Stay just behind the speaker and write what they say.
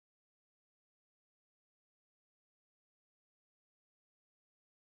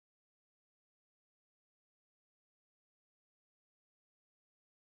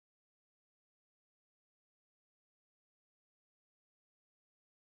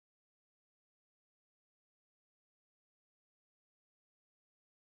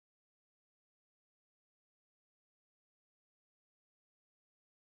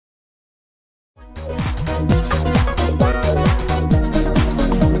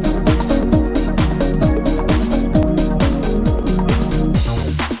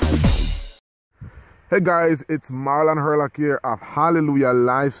Hey guys, it's Marlon Herlock here of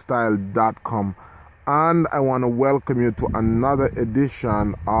HallelujahLifestyle.com, and I want to welcome you to another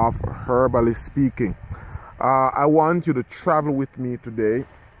edition of Herbally Speaking. I want you to travel with me today.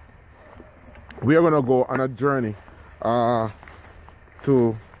 We are going to go on a journey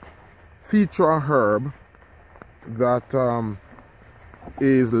to feature a herb that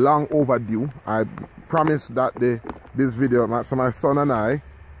is long overdue. I promised that this video, my son and I,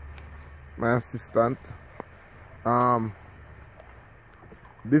 my assistant,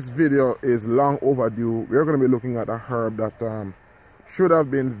 this video is long overdue. We're going to be looking at a herb that should have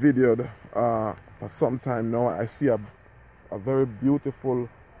been videoed for some time now. I see a very beautiful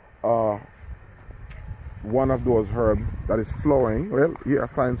one of those herbs that is flowering. Well, here I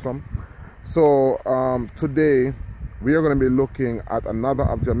find some. So today we are going to be looking at another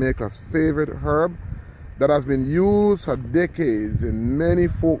of Jamaica's favorite herb that has been used for decades in many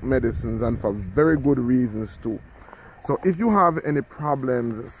folk medicines and for very good reasons too. So if you have any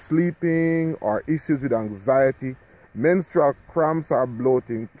problems sleeping or issues with anxiety, menstrual cramps or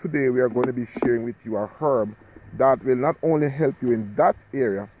bloating, today we are going to be sharing with you a herb that will not only help you in that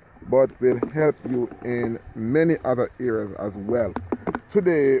area, but will help you in many other areas as well.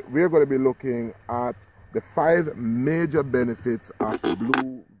 Today we are going to be looking at the 5 major benefits of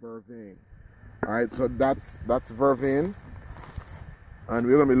blue vervain. All right, so that's vervain, and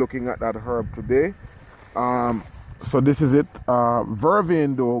we're going to be looking at that herb today. So this is it.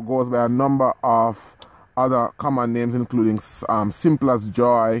 Vervain though goes by a number of other common names, including Simplest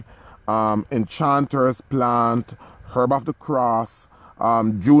Joy, Enchanter's plant, herb of the cross,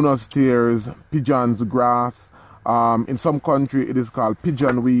 Juno's tears, pigeon's grass. In some country it is called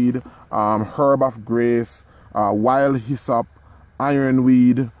pigeonweed, herb of grace, wild hyssop,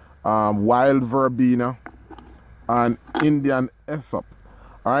 ironweed, wild verbena, and Indian hyssop.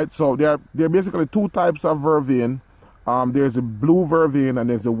 All right, so there are basically 2 types of vervain. There's a blue vervain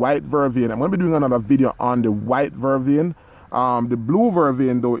and there's a white vervain. I'm going to be doing another video on the white vervain. The blue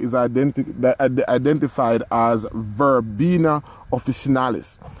vervain though is identified as Verbena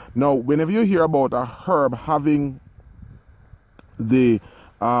officinalis. Now, whenever you hear about a herb having the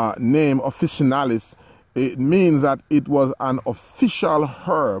name officinalis, it means that it was an official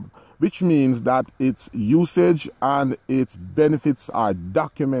herb, which means that its usage and its benefits are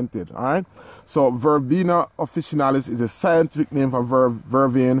documented. All right, so Verbena officinalis is a scientific name for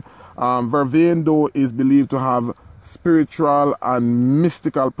vervain. Vervain though is believed to have spiritual and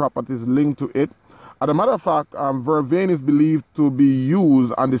mystical properties linked to it. As a matter of fact, vervain is believed to be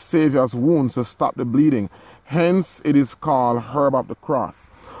used on the saviours' wounds to stop the bleeding. Hence, it is called herb of the cross.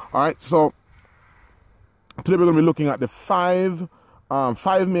 All right, so today we're going to be looking at the 5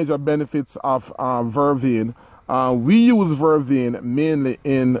 major benefits of vervain. We use vervain mainly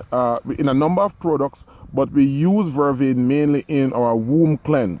in a number of products, but we use vervain mainly in our womb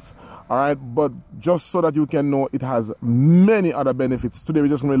cleanse. All right, but just so that you can know, it has many other benefits. Today we're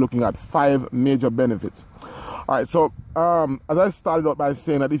just going to be looking at 5 major benefits. All right, so as I started out by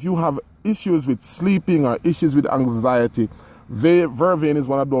saying that if you have issues with sleeping or issues with anxiety, vervain is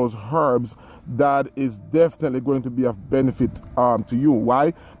one of those herbs that is definitely going to be of benefit to you.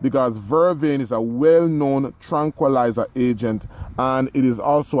 Why? Because vervain is a well-known tranquilizer agent, and it is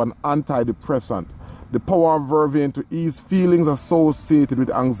also an antidepressant. The power of vervain to ease feelings associated with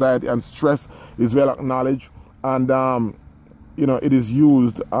anxiety and stress is well acknowledged, and you know, it is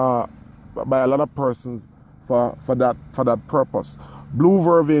used by a lot of persons for that purpose. Blue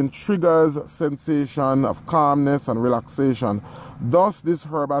vervain triggers sensation of calmness and relaxation. Thus, this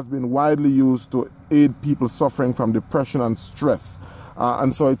herb has been widely used to aid people suffering from depression and stress,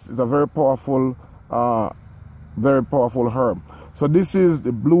 and so it's a very powerful herb. So this is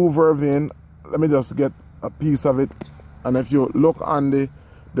the blue vervain. Let me just get a piece of it, and if you look on the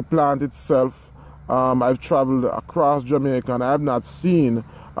plant itself, I've traveled across Jamaica and I have not seen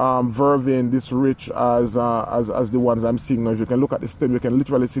vervain this rich as the one that I'm seeing now. If you can look at the stem, you can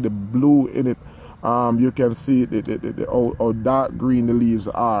literally see the blue in it. You can see how dark green the leaves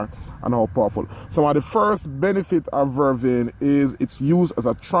are and how powerful. So the first benefit of vervain is its use as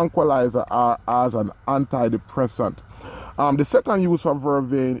a tranquilizer or as an antidepressant. The second use for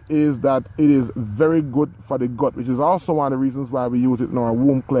vervain is that it is very good for the gut, which is also one of the reasons why we use it in our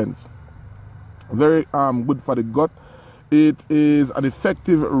womb cleanse. Very good for the gut. It is an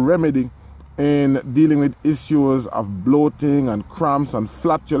effective remedy in dealing with issues of bloating and cramps and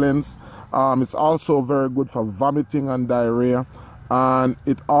flatulence. It's also very good for vomiting and diarrhea, and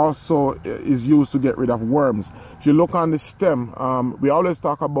it also is used to get rid of worms. If you look on the stem, we always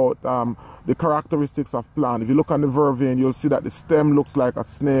talk about the characteristics of plant. If you look on the vervain, you'll see that the stem looks like a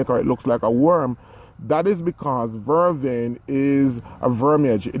snake or it looks like a worm, That is because vervain is a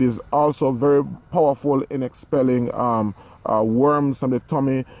vermiage. It is also very powerful in expelling worms from the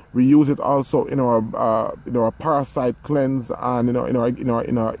tummy. We use it also in our parasite cleanse and in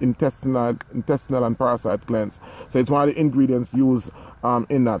our intestinal and parasite cleanse. So it's one of the ingredients used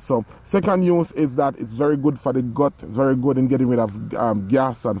in that. So second use is that it's very good for the gut, very good in getting rid of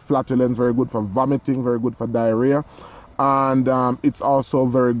gas and flatulence, very good for vomiting, very good for diarrhea, and it's also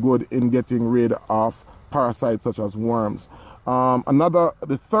very good in getting rid of parasites such as worms.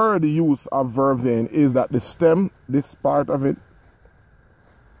 The third use of vervain is that the stem, this part of it,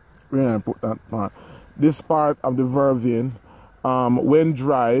 where I put that part, this part of the vervain, when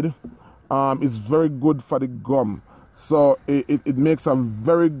dried, is very good for the gum. So it makes a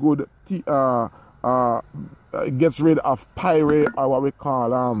very good it gets rid of pyrete, or what we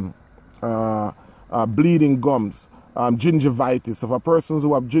call bleeding gums, gingivitis. So for persons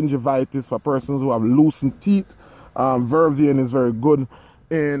who have gingivitis, for persons who have loosened teeth, vervain is very good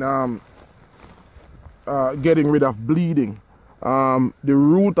in getting rid of bleeding. The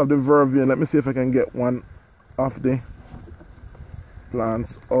root of the vervain, let me see if I can get one of the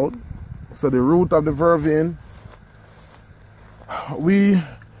plants out. So the root of the vervain, we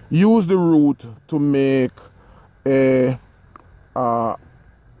use the root to make you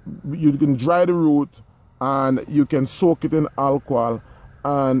can dry the root and you can soak it in alcohol,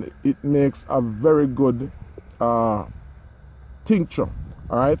 and it makes a very good tincture.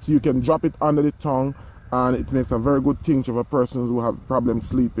 All right, so you can drop it under the tongue and it makes a very good tincture for persons who have problems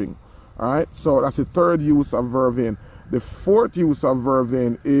sleeping. All right, so that's the third use of vervain. The fourth use of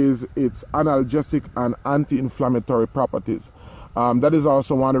vervain is its analgesic and anti-inflammatory properties. That is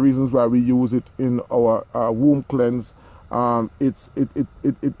also one of the reasons why we use it in our womb cleanse. It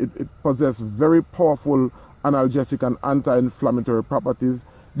possesses very powerful analgesic and anti-inflammatory properties.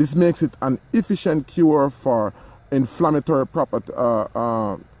 This makes it an efficient cure for inflammatory property,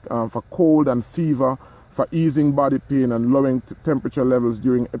 for cold and fever, for easing body pain and lowering temperature levels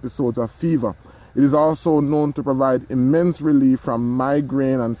during episodes of fever. It is also known to provide immense relief from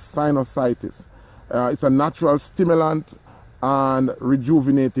migraine and sinusitis. It's a natural stimulant and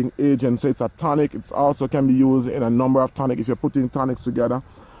rejuvenating agent, so it's a tonic. It also can be used in a number of tonics if you're putting tonics together.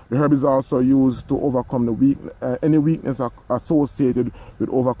 The herb is also used to overcome the any weakness associated with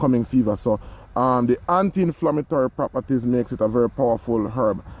overcoming fever. So the anti-inflammatory properties makes it a very powerful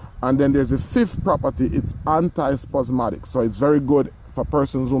herb. And then there's the fifth property, it's antispasmodic. So it's very good for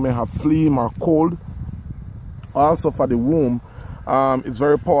persons who may have phlegm or cold. Also for the womb, it's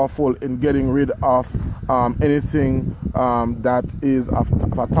very powerful in getting rid of anything that is of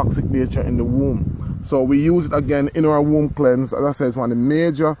a toxic nature in the womb. So we use it again in our womb cleanse. As I said, it's one of the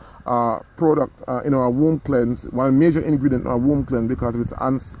major product in our womb cleanse, one major ingredient in our womb cleanse because of its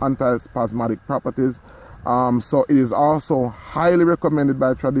antispasmodic properties. So it is also highly recommended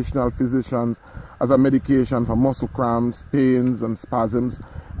by traditional physicians as a medication for muscle cramps, pains and spasms.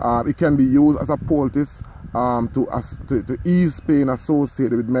 It can be used as a poultice to ease pain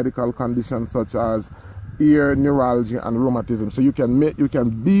associated with medical conditions such as ear, neuralgia and rheumatism. So you can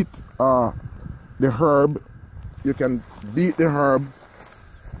beat the herb. You can beat the herb.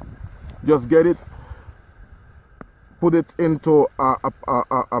 Just get it, put it into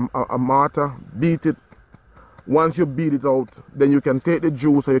a mortar, beat it. Once you beat it out, then you can take the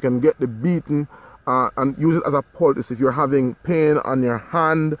juice, or you can get the beaten and use it as a poultice. If you're having pain on your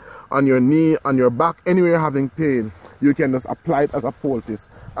hand, on your knee, on your back, anywhere you're having pain, you can just apply it as a poultice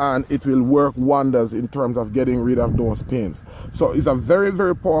and it will work wonders in terms of getting rid of those pains. So it's a very,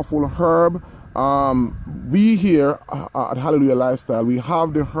 very powerful herb. We here at Hallelujah Lifestyle, we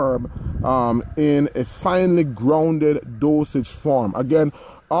have the herb in a finely grounded dosage form. Again,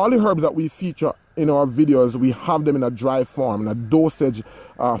 all the herbs that we feature in our videos, we have them in a dry form, in a dosage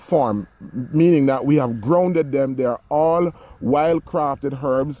form, meaning that we have grounded them. They are all wild crafted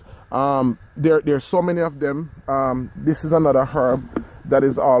herbs. There's so many of them. This is another herb that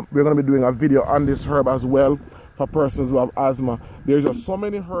is all. We're going to be doing a video on this herb as well for persons who have asthma. There's just so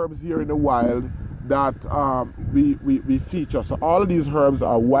many herbs here in the wild that we feature. So all of these herbs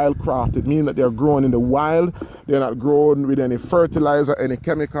are wild crafted, meaning that they're grown in the wild. They're not grown with any fertilizer, any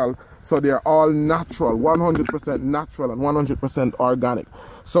chemical. So they're all natural, 100% natural and 100% organic.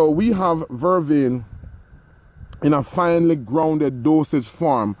 So we have vervain in a finely grounded dosage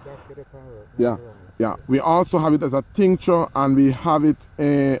form. Yeah. We also have it as a tincture, and we have it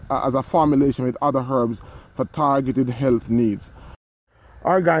as a formulation with other herbs for targeted health needs.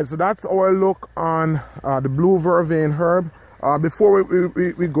 Alright guys, so that's our look on the blue vervain herb. Before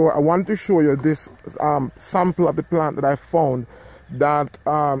we go, I want to show you this sample of the plant that I found that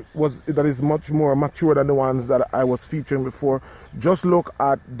is much more mature than the ones that I was featuring before. Just look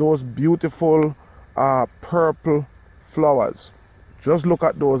at those beautiful purple flowers. Just look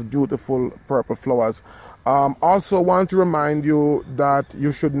at those beautiful purple flowers. Also want to remind you that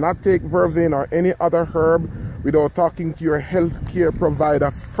you should not take vervain or any other herb without talking to your healthcare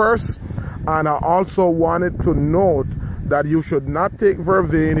provider first. And I also wanted to note that you should not take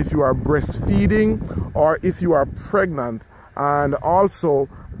vervain if you are breastfeeding or if you are pregnant, and also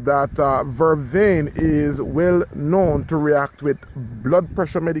that vervain is well known to react with blood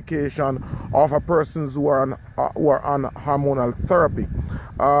pressure medication of a persons who are on hormonal therapy.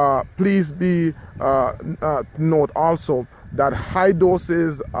 Please be note also that high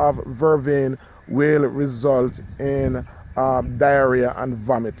doses of vervain will result in diarrhea and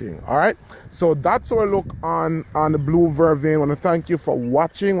vomiting. All right, so that's our look on the blue vervain. I want to thank you for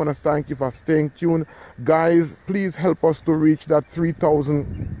watching. I want to thank you for staying tuned, guys. Please help us to reach that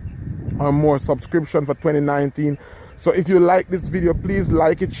 3,000 or more subscription for 2019. So if you like this video, please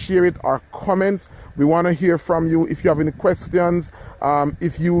like it, share it, or comment. We want to hear from you. If you have any questions,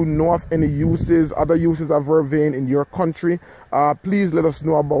 if you know of any uses, other uses of vervain in your country, please let us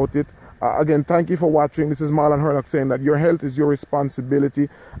know about it. Again, thank you for watching. This is Marlon Herlock saying that your health is your responsibility,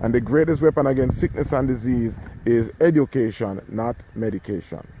 and the greatest weapon against sickness and disease is education, not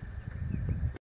medication.